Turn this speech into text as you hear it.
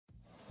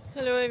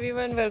Hello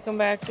everyone, welcome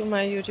back to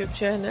my YouTube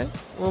channel,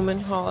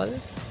 Woman Haul.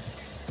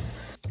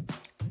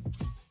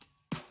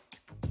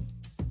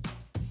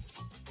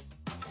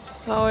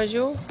 How are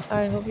you?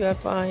 I hope you are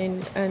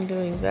fine and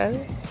doing well.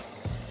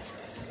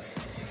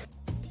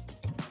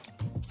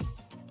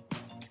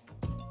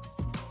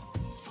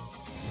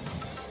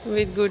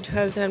 With good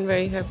health and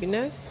very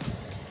happiness.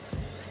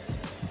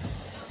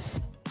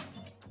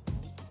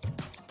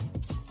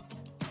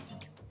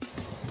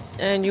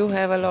 And you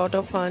have a lot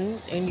of fun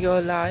in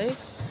your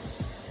life.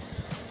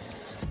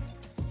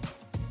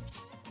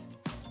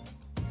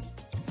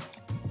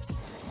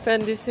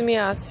 Friend, this is me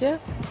Asya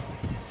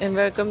and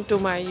welcome to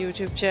my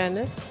YouTube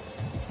channel.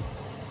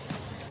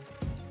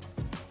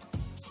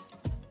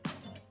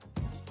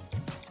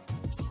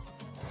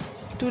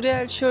 Today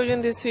I'll show you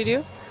in this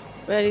video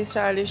very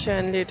stylish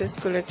and latest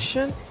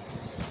collection.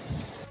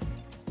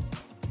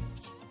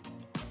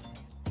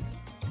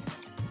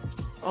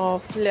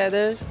 Of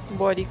leather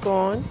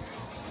bodycon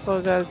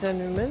for girls and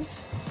women.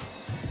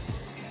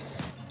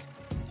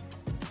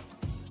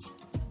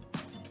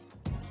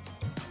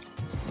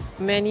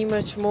 Many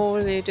much more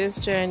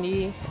latest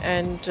trendy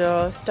and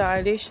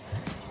stylish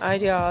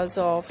ideas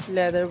of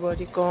leather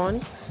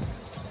bodycon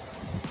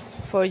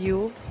for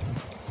you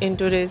in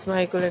today's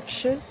my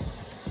collection.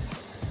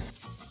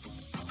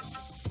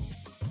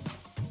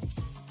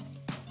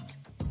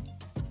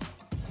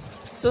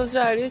 So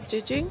stylish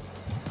stitching,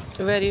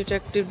 very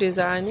attractive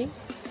designing,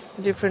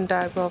 different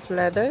type of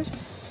leather.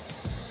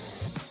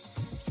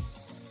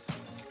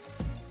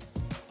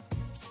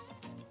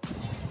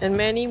 And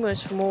many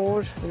much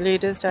more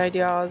latest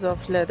ideas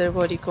of leather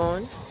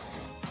bodycon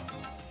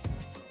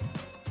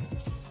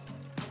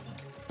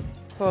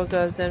for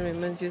girls and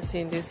women you see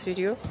in this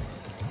video.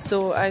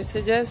 So I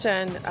suggest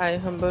and I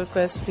humble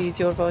request, please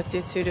you watch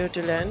this video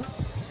till end.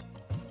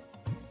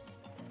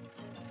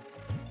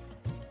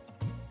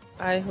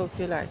 I hope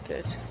you like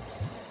it.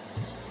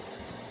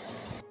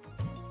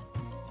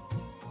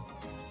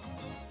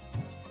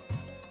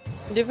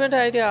 Different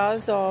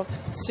ideas of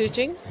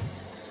stitching.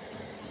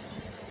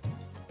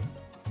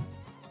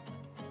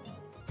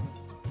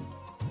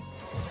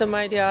 Some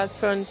ideas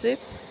front zip.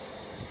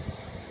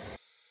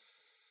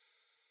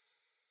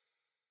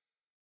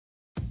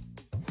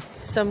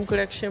 Some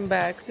collection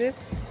back zip.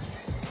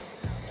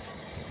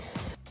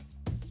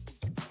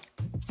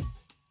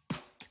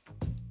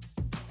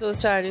 So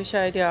stylish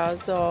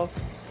ideas of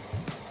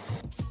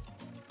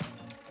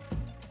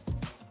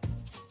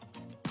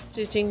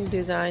stitching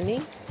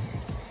designing.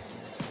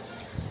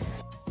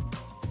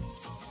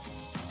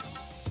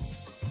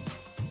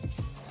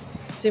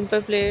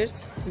 Simple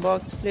players,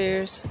 box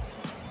players,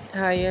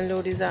 high and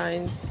low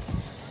designs.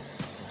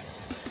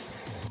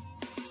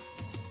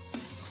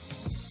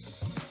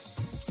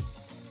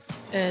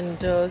 And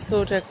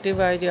so attractive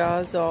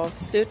ideas of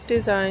slit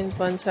designs,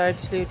 one side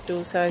slit,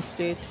 two side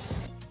slit.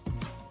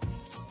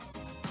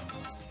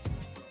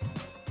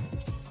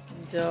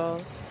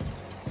 And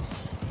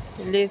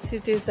lacy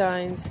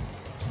designs.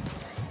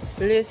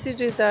 Lacy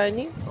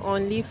designing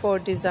only for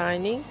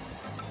designing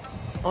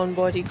on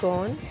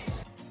bodycon.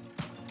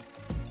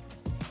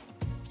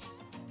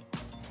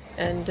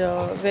 And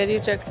very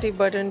attractive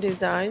button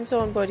designs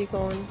on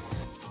bodycon.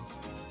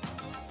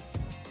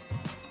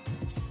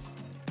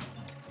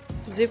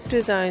 Zip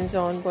designs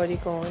on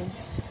bodycon.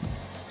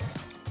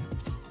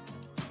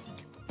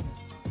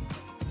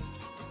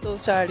 So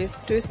stylish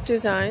twist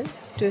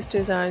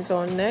designs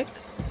on neck,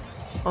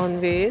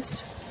 on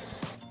waist,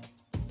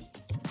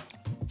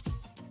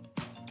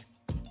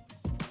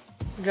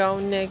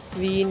 round neck,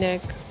 V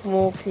neck,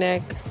 mock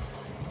neck,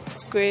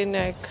 square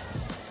neck,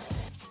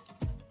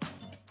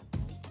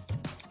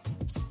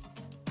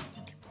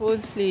 full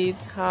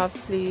sleeves, half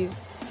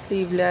sleeves,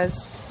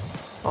 sleeveless,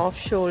 off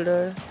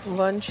shoulder,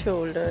 one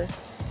shoulder.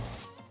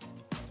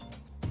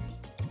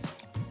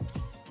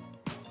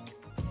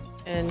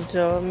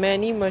 And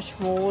many much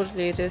more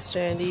latest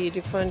trendy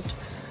different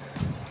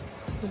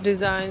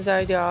designs,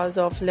 ideas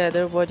of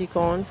leather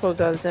bodycon for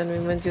girls and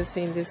women you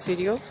see in this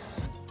video.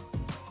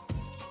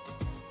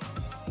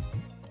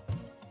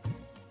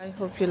 I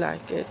hope you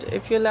like it.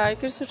 If you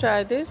like it, so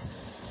try this.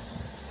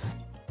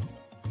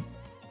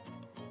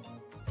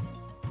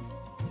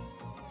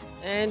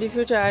 And if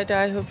you try it,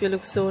 I hope you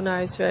look so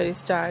nice, very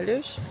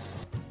stylish.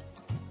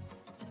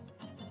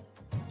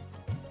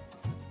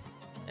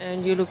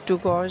 And you look too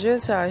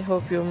gorgeous. I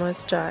hope you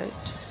must try it.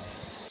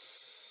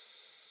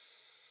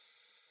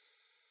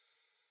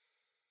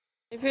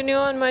 If you're new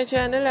on my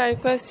channel, I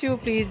request you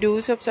please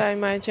do subscribe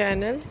my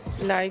channel,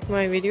 like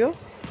my video,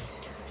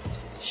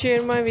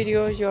 share my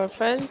video with your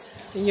friends,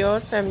 your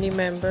family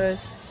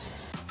members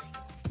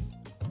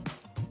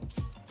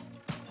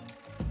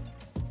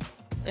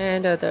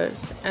and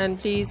others. And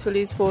please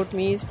fully support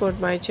me, support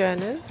my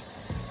channel.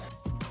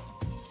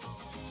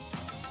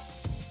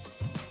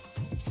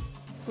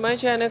 My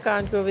channel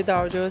can't grow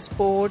without your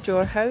support,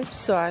 your help,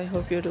 so I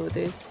hope you do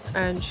this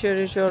and share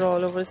it your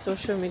all over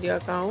social media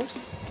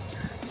accounts.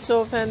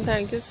 So fan,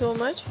 thank you so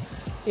much.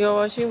 You're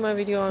watching my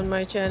video on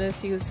my channel.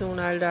 See you soon.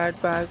 I'll dive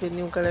back with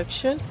new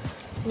collection.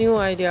 new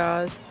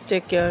ideas.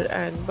 Take care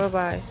and bye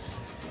bye.